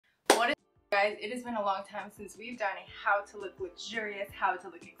Guys, it has been a long time since we've done a how to look luxurious, how to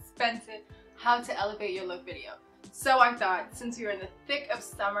look expensive, how to elevate your look video. So I thought, since we are in the thick of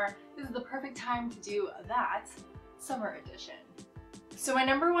summer, this is the perfect time to do that summer edition. So my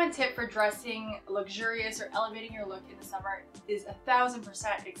number one tip for dressing luxurious or elevating your look in the summer is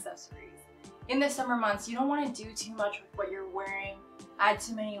 1000% accessories. In the summer months, you don't want to do too much with what you're wearing, add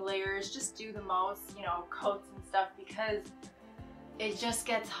too many layers, just do the most, coats and stuff, because it just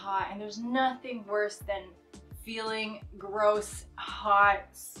gets hot and there's nothing worse than feeling gross, hot,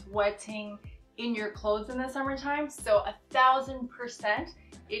 sweating in your clothes in the summertime. So 1000%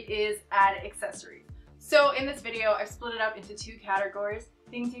 it is add accessories. So in this video, I've split it up into two categories: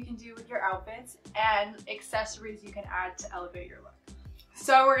 things you can do with your outfits and accessories you can add to elevate your look.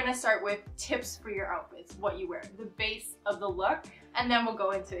 So we're gonna start with tips for your outfits, what you wear, the base of the look, and then we'll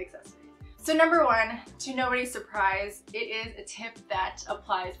go into accessories. So number one, to nobody's surprise, it is a tip that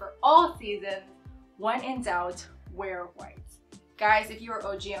applies for all seasons. When in doubt, wear white. Guys, if you are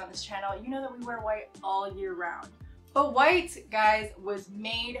OG on this channel, you know that we wear white all year round. But white, guys, was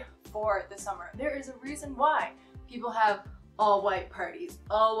made for the summer. There is a reason why people have all white parties,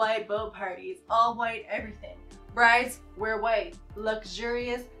 all white boat parties, all white everything. Brides wear white,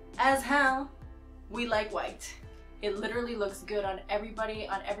 luxurious as hell. We like white. It literally looks good on everybody,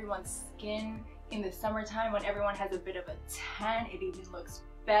 on everyone's skin. In the summertime, when everyone has a bit of a tan, it even looks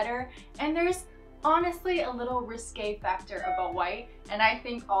better. And there's honestly a little risque factor about white, and I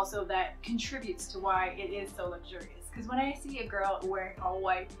think also that contributes to why it is so luxurious. Because when I see a girl wearing all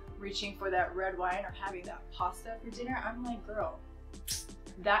white, reaching for that red wine or having that pasta for dinner, I'm like, girl,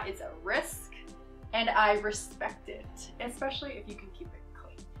 that is a risk, and I respect it, especially if you can keep it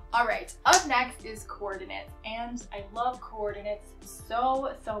clean. All right, up next is coordinates, and I love coordinates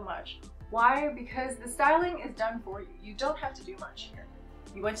so much. Why? Because the styling is done for you. You don't have to do much here.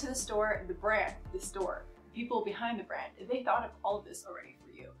 You went to the store, the brand, the store, people behind the brand, they thought of all of this already for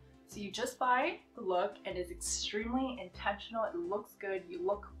you. So you just buy the look, and it's extremely intentional. It looks good. You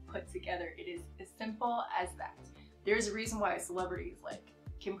look put together. It is as simple as that. There's a reason why celebrities like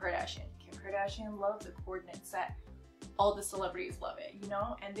Kim Kardashian loves the coordinate set. All the celebrities love it,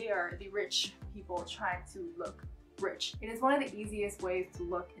 and they are the rich people trying to look rich. It is one of the easiest ways to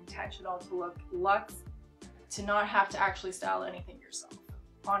look intentional, to look luxe, to not have to actually style anything yourself.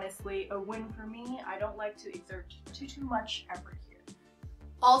 Honestly, a win for me. I don't like to exert too much effort here.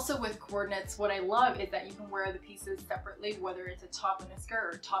 Also with coordinates, what I love is that you can wear the pieces separately, whether it's a top and a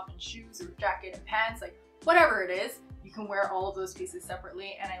skirt, or top and shoes, or jacket and pants, like whatever it is, you can wear all of those pieces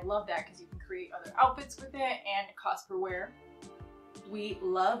separately, and I love that because you can create other outfits with it and cost per wear. We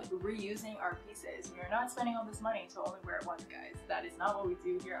love reusing our pieces. We are not spending all this money to only wear it once, guys. That is not what we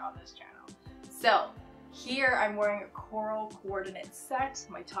do here on this channel. So here I'm wearing a coral coordinate set.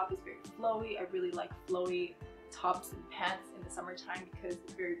 My top is very flowy. I really like flowy tops and pants in the summertime because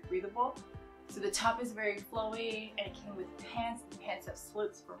it's very breathable. So the top is very flowy, and it came with pants. The pants have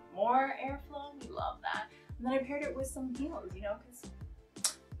slits for more airflow. We love that. And then I paired it with some heels, because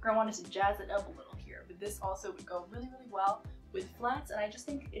girl wanted to jazz it up a little here. But this also would go really well with flats, and I just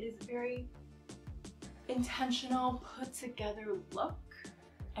think it is a very intentional, put together look.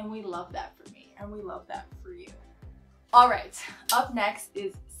 And we love that for me, and we love that for you. All right, up next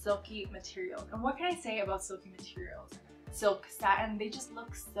is silky materials. And what can I say about silky materials? Silk, satin, they just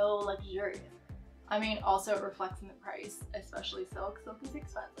look so luxurious. I mean, also it reflects in the price, especially silk. Silk is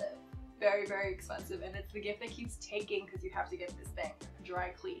expensive, very expensive, and it's the gift that keeps taking because you have to get this thing dry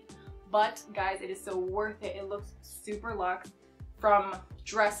clean. But guys, it is so worth it. It looks super luxe, from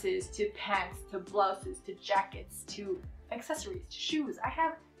dresses to pants to blouses to jackets to accessories to shoes. I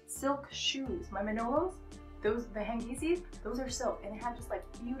have silk shoes. My Manolos, the Hangisis, those are silk, and they have just like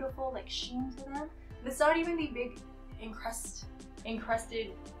beautiful sheen to them. And it's not even the big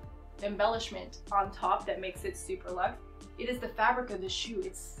encrusted embellishment on top that makes it super luxe. It is the fabric of the shoe.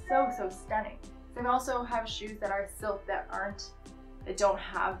 It's so stunning. So I also have shoes that are silk that don't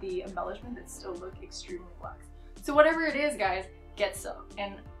have the embellishment that still look extremely luxe. So whatever it is, guys, get silk.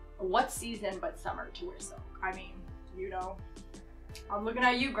 And what season but summer to wear silk? I mean, I'm looking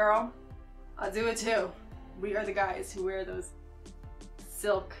at you, girl. I'll do it too. We are the guys who wear those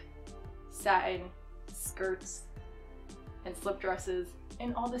silk, satin skirts and slip dresses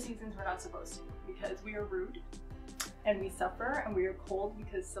in all the seasons we're not supposed to, because we are rude and we suffer and we are cold,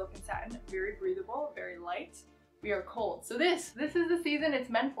 because silk and satin, very breathable, very light. We are cold. So this is the season it's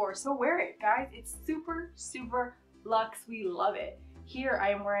meant for, so wear it, guys. It's super luxe. We love it. Here I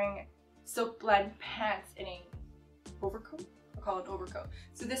am wearing silk blend pants in a overcoat. I'll call it overcoat.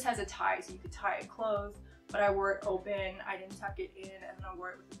 So this has a tie, so you could tie it closed, but I wore it open. I didn't tuck it in, and then I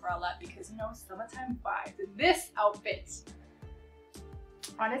wore it with a bralette because, you know, summertime vibes. And this outfit,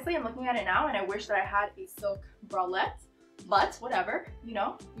 honestly, I'm looking at it now and I wish that I had a silk bralette, but whatever, you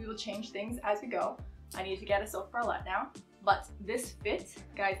know, we will change things as we go. I need to get a silk bralette now, but this fit,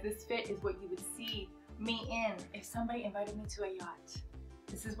 guys, this fit is what you would see me in if somebody invited me to a yacht.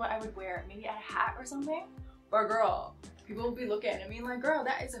 This is what I would wear, maybe a hat or something. But girl, people will be looking at me like, girl,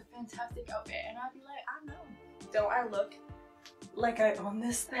 that is a fantastic outfit. And I'd be like, I know. Don't I look like I own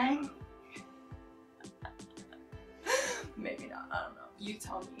this thing? Maybe not, I don't know. You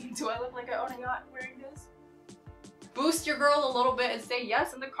tell me. Do I look like I own a yacht wearing this? Boost your girl a little bit and say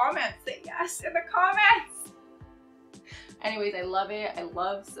yes in the comments. Say yes in the comments. Anyways, I love it. I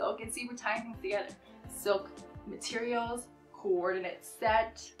love silk. And see, we're tying things together. Silk materials, coordinate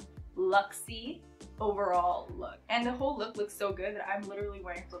set, luxy overall look. And the whole look looks so good that I'm literally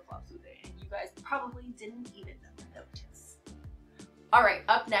wearing flip-flops with it. And you guys probably didn't even notice. Alright,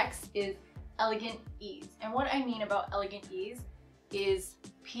 up next is elegant ease. And what I mean about elegant ease is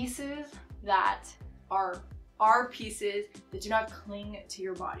pieces that are pieces that do not cling to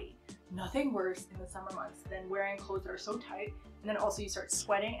your body. Nothing worse in the summer months than wearing clothes that are so tight and then also you start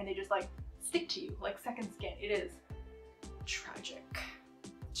sweating and they just like stick to you like second skin. It is tragic.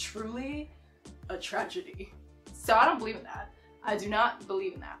 Truly a tragedy. So I don't believe in that. I do not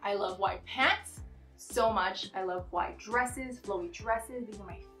believe in that. I love wide pants so much. I love wide dresses, flowy dresses. These are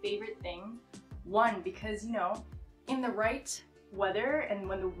my favorite things. One, because, you know, in the right weather and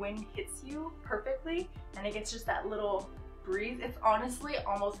when the wind hits you perfectly and it gets just that little breeze, it's honestly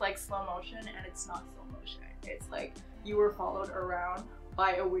almost like slow motion, and it's not slow motion. It's like you were followed around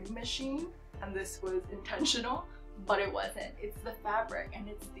by a wind machine and this was intentional, but it wasn't. It's the fabric and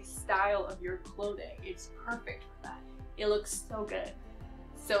it's the style of your clothing. It's perfect for that. It looks so good.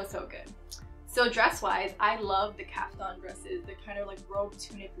 So good. So dress wise, I love the Kaftan dresses, the kind of like robe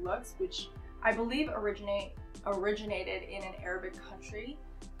tunic looks, which I believe originated in an Arabic country.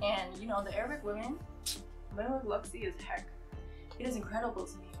 And you know, the Arabic women look luxy as heck. It is incredible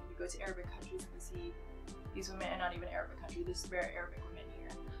to me when you go to Arabic countries and you see these women, and not even Arabic country, there's very Arabic women here,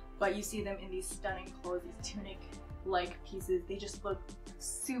 but you see them in these stunning clothes, these tunic like pieces. They just look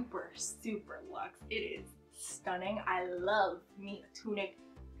super luxe. It is stunning. I love me a tunic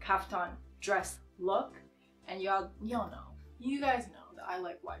Kaftan dress look, and y'all know, you guys know that I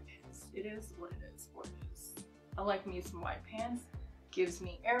like wide pants. It is what it is, I like me some wide pants. Gives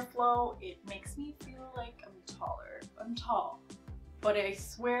me airflow. It makes me feel like I'm taller. I'm tall, but I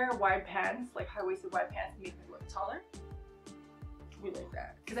swear wide pants, like high-waisted wide pants, make me look taller. We like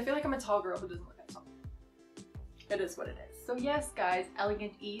that because I feel like I'm a tall girl who doesn't look that tall. It is what it is. So yes, guys,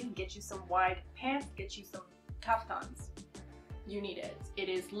 elegant ease. Get you some wide pants. Get you some kaftans. You need it. It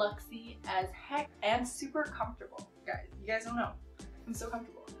is luxy as heck and super comfortable, guys. You guys don't know. I'm so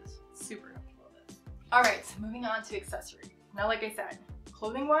comfortable with this. Super comfortable with this. All right, moving on to accessories. Now, like I said,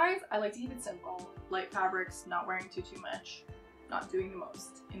 clothing wise, I like to keep it simple. Light fabrics, not wearing too much, not doing the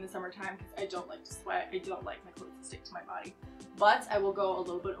most in the summertime because I don't like to sweat. I don't like my clothes to stick to my body. But I will go a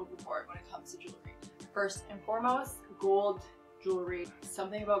little bit overboard when it comes to jewelry. First and foremost, gold jewelry.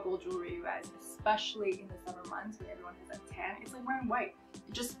 Something about gold jewelry, you guys, especially in the summer months when everyone has that tan, it's like wearing white.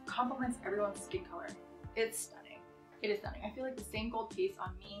 It just complements everyone's skin color. It's stunning. It is stunning. I feel like the same gold piece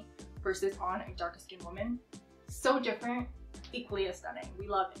on me versus on a darker skinned woman, so different, equally as stunning. We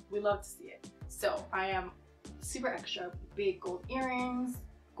love it. We love to see it. So I am super extra. Big gold earrings,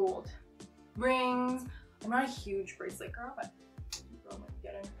 gold rings. I'm not a huge bracelet girl, but the girl might be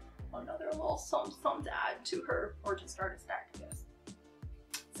getting another little something to add to her, or to start a stack, I guess.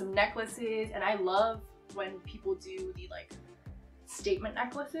 Some necklaces, and I love when people do the like statement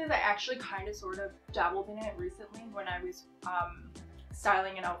necklaces. I actually kind of sort of dabbled in it recently when I was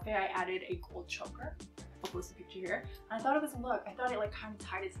styling an outfit. I added a gold choker. I'll post a picture here. And I thought it was a look. I thought it like kind of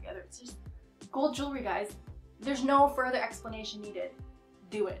tied it together. It's just gold jewelry, guys. There's no further explanation needed.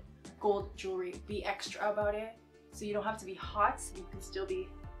 Do it. Gold jewelry. Be extra about it. So you don't have to be hot. You can still be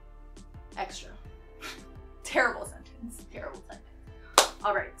extra. Terrible sentence. Terrible sentence.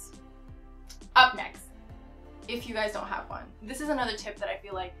 All right. Up next, if you guys don't have one, this is another tip that I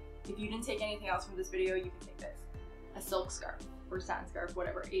feel like if you didn't take anything else from this video, you can take this. A silk scarf or satin scarf,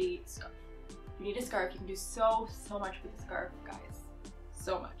 whatever, a scarf. You need a scarf. You can do so much with a scarf, guys.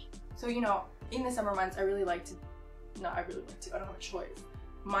 So much. So, you know, in the summer months, I don't have a choice.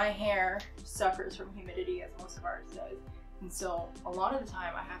 My hair suffers from humidity, as most of ours does. And so a lot of the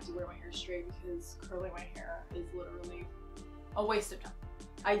time I have to wear my hair straight because curling my hair is literally a waste of time.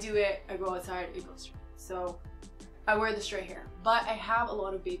 I do it, I go outside, it goes straight. So I wear the straight hair, but I have a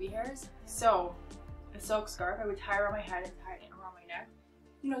lot of baby hairs. So a silk scarf, I would tie it around my head and tie it around my neck,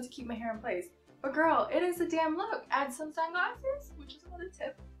 you know, to keep my hair in place. But girl, it is a damn look. Add some sunglasses, which is another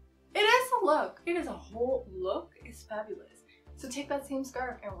tip. It is a look. It is a whole look. It's fabulous. So take that same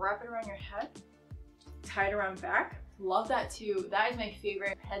scarf and wrap it around your head, tie it around back. Love that too. That is my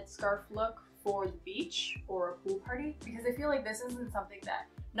favorite headscarf look for the beach or a pool party, because I feel like this isn't something that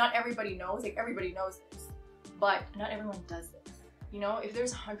not everybody knows. Like, everybody knows this, but not everyone does this. You know, if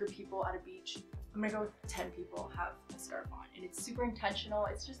there's 100 people at a beach, I'm gonna go with 10 people have a scarf on, and it's super intentional.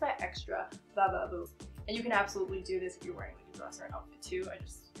 It's just that extra boo. And you can absolutely do this if you're wearing like a dress or an outfit too.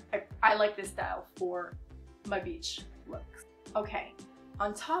 I like this style for my beach looks. Okay,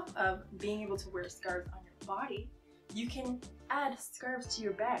 on top of being able to wear scarves on your body, you can add scarves to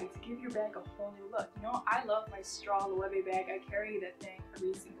your bag to give your bag a whole new look. You know, I love my straw Loewe bag. I carry that thing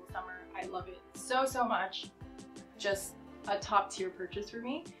every single summer. I love it so much. Just a top tier purchase for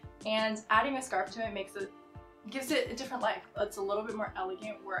me. And adding a scarf to it gives it a different life. It's a little bit more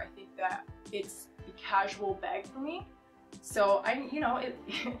elegant, where I think that it's a casual bag for me. So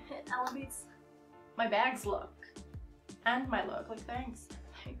it elevates my bag's look and my look. Like, thanks,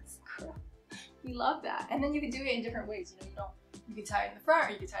 girl. We love that. And then you can do it in different ways. You can tie it in the front,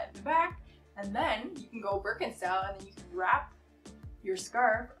 or you can tie it in the back, and then you can go Birkin style, and then you can wrap your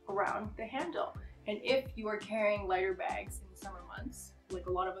scarf around the handle. And if you are carrying lighter bags in the summer months, like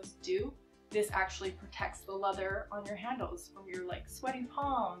a lot of us do, this actually protects the leather on your handles from your like sweaty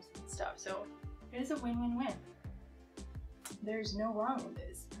palms and stuff. So it is a win-win-win. There's no wrong with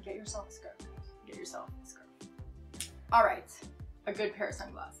this. Get yourself a scarf. Get yourself a scarf. All right, a good pair of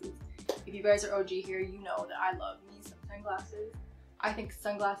sunglasses. If you guys are OG here, you know that I love me some sunglasses. I think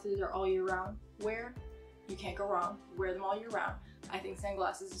sunglasses are all year round wear. You can't go wrong. Wear them all year round. I think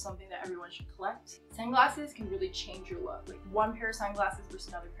sunglasses is something that everyone should collect. Sunglasses can really change your look. Like, one pair of sunglasses versus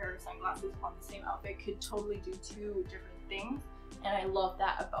another pair of sunglasses on the same outfit could totally do two different things, and I love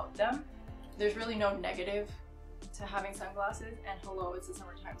that about them. There's really no negative to having sunglasses, and hello, it's the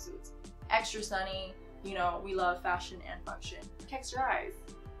summertime, so it's extra sunny. You know, we love fashion and function. Protects your eyes.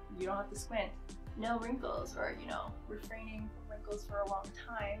 You don't have to squint. No wrinkles, or refraining from wrinkles for a long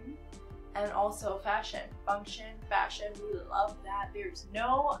time. And also fashion, function, fashion, we love that. There's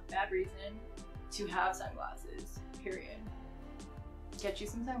no bad reason to have sunglasses, period. Get you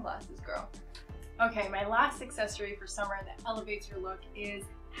some sunglasses, girl. Okay, my last accessory for summer that elevates your look is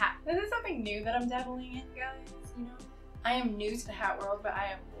hat. This is something new that I'm dabbling in, guys, I am new to the hat world, but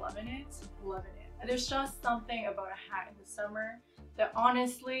I am loving it, There's just something about a hat in the summer that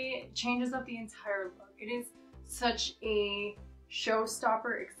honestly changes up the entire look. It is such a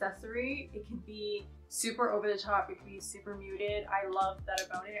showstopper accessory. It can be super over the top, it can be super muted. I love that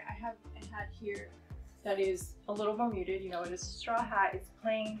about it. I have a hat here that is a little more muted. It is a straw hat, it's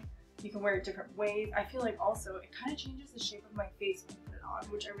plain. You can wear it different ways. I feel like also it kind of changes the shape of my face when I put it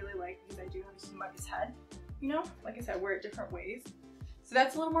on, which I really like because I do have a humongous head. Like I said, wear it different ways. So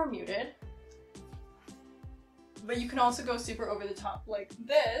that's a little more muted. But you can also go super over the top like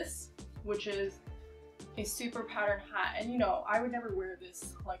this, which is a super patterned hat. And I would never wear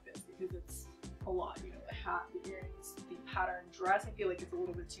this like this because it's a lot. The hat, the earrings, the patterned dress. I feel like it's a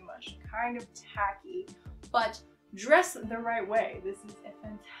little bit too much. Kind of tacky, but dress the right way. This is a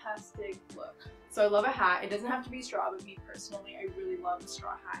fantastic look. So I love a hat. It doesn't have to be straw, but me personally, I really love a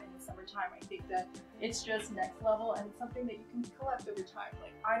straw hat in the summertime. I think that it's just next level, and it's something that you can collect over time.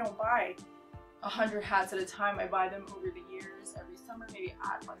 Like, I don't buy 100 hats at a time. I buy them over the years, every summer, maybe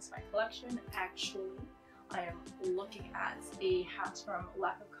add one to my collection. Actually, I am looking at a hat from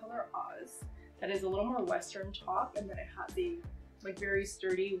Lack of Color Oz that is a little more Western top, and then it has a very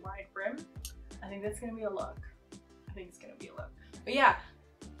sturdy wide brim. I think that's gonna be a look. But yeah,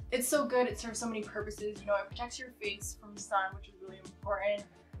 it's so good. It serves so many purposes. It protects your face from sun, which is really important.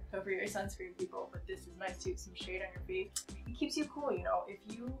 Don't forget your sunscreen, people, but this is nice too, some shade on your face. It keeps you cool. If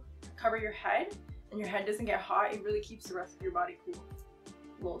you cover your head and your head doesn't get hot, it really keeps the rest of your body cool.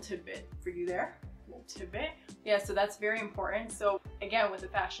 Little tidbit for you there. Little tidbit. Yeah, so that's very important. So again, with the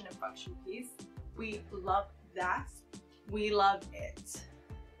fashion and function piece, we love that. We love it.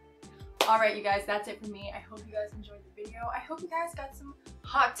 Alright, you guys, that's it for me. I hope you guys enjoyed the video. I hope you guys got some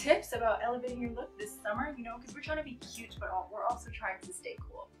hot tips about elevating your look this summer, because we're trying to be cute, but we're also trying to stay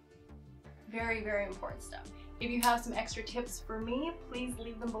cool. Very, very important stuff. If you have some extra tips for me, please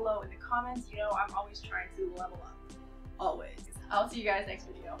leave them below in the comments. I'm always trying to level up. Always. I'll see you guys next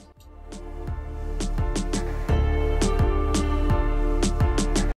video.